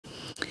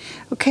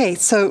Okay,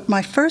 so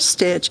my first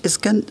stitch is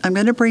I'm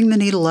going to bring the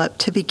needle up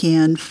to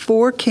begin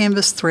 4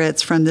 canvas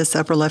threads from this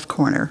upper left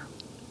corner.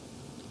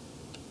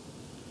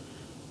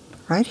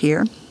 Right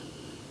here. I'm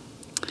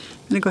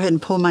going to go ahead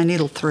and pull my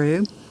needle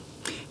through,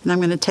 and I'm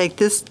going to take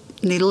this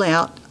needle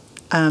out.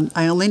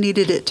 I only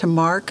needed it to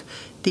mark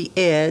the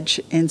edge,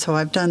 and so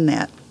I've done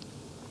that.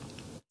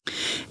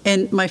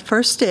 And my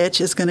first stitch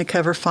is going to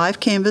cover 5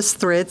 canvas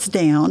threads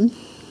down.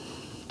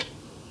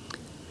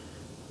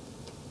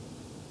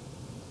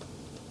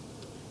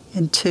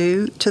 And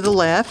 2 to the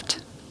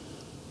left.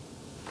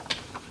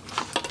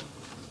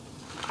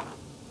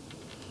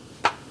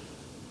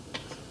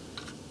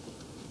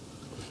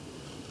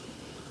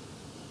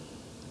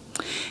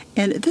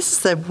 And this is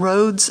the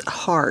Rhodes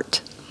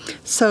Heart.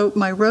 So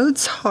my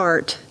Rhodes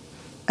Heart,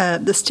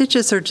 the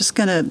stitches are just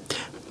going to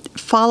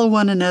follow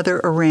one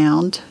another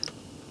around,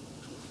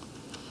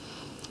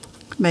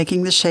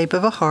 making the shape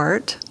of a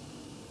heart.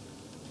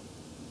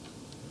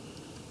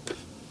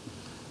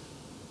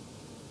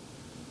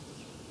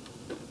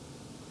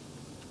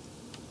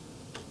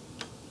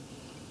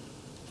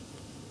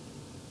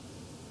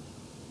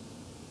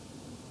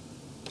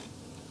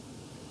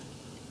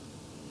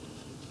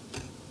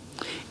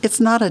 It's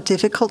not a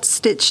difficult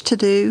stitch to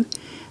do,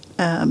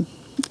 and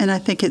I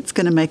think it's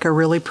going to make a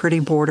really pretty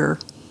border.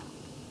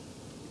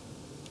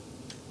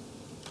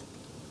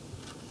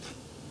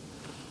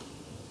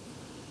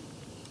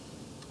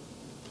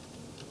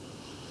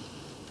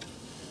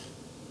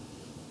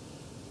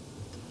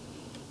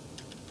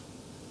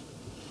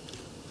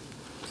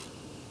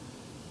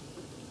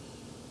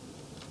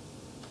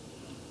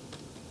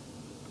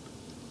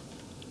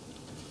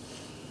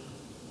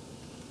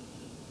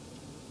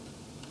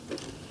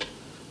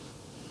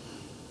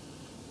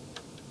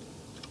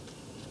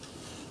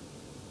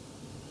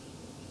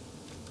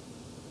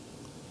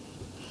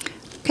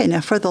 Okay,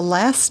 now for the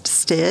last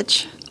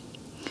stitch,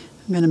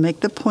 I'm going to make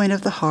the point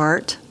of the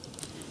heart,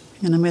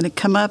 and I'm going to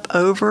come up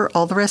over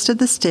all the rest of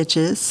the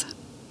stitches,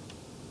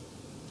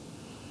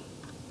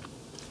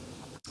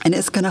 and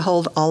it's going to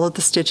hold all of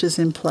the stitches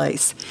in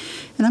place.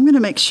 And I'm going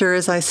to make sure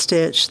as I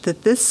stitch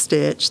that this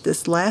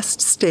last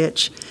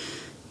stitch,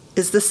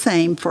 is the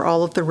same for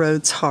all of the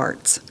Rhodes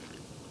hearts.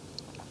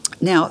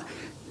 Now,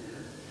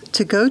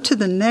 to go to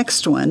the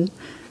next one,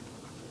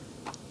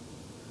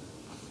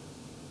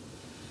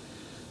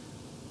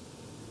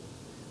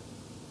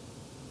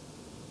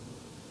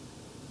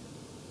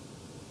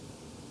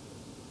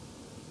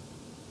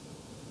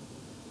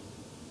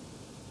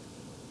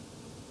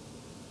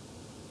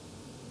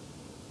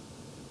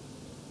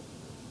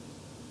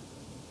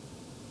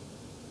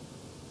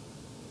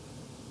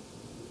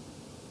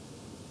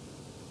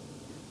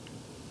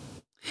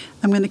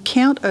 I'm going to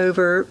count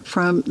over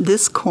from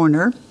this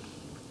corner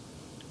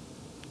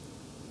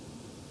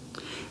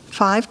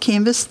 5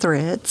 canvas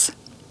threads,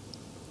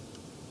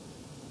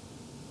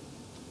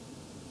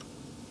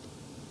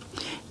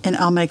 and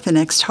I'll make the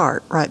next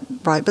heart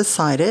right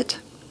beside it.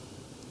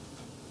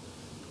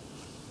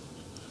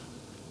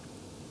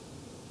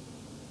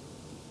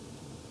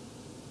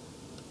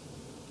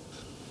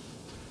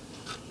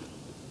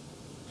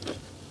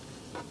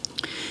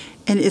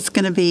 And it's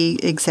going to be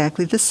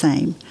exactly the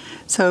same.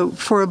 So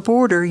for a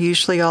border,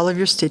 usually all of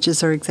your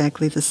stitches are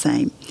exactly the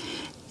same.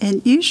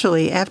 And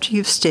usually after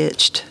you've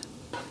stitched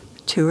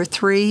 2 or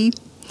 3,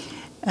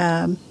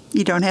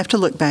 you don't have to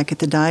look back at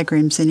the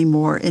diagrams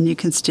anymore, and you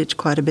can stitch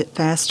quite a bit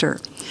faster.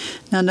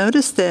 Now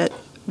notice that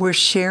we're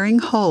sharing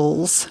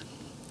holes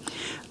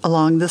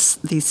along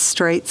these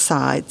straight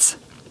sides.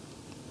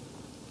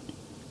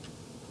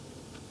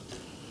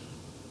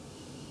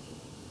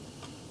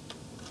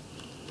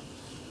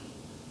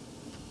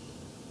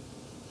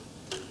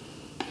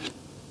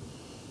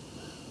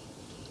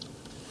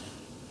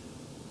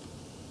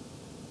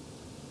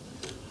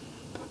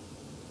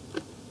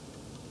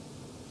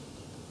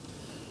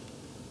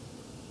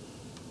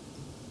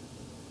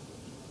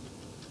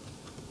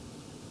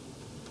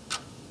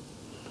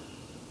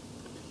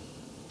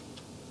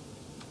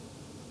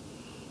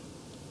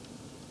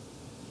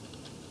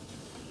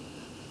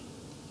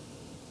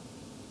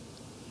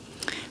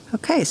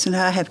 Okay, so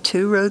now I have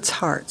 2 Rhodes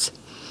hearts.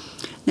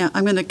 Now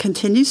I'm going to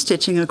continue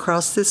stitching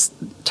across this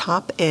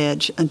top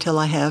edge until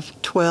I have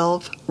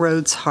 12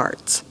 Rhodes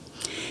hearts.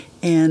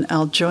 And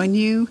I'll join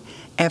you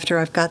after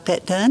I've got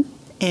that done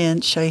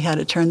and show you how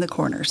to turn the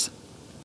corners.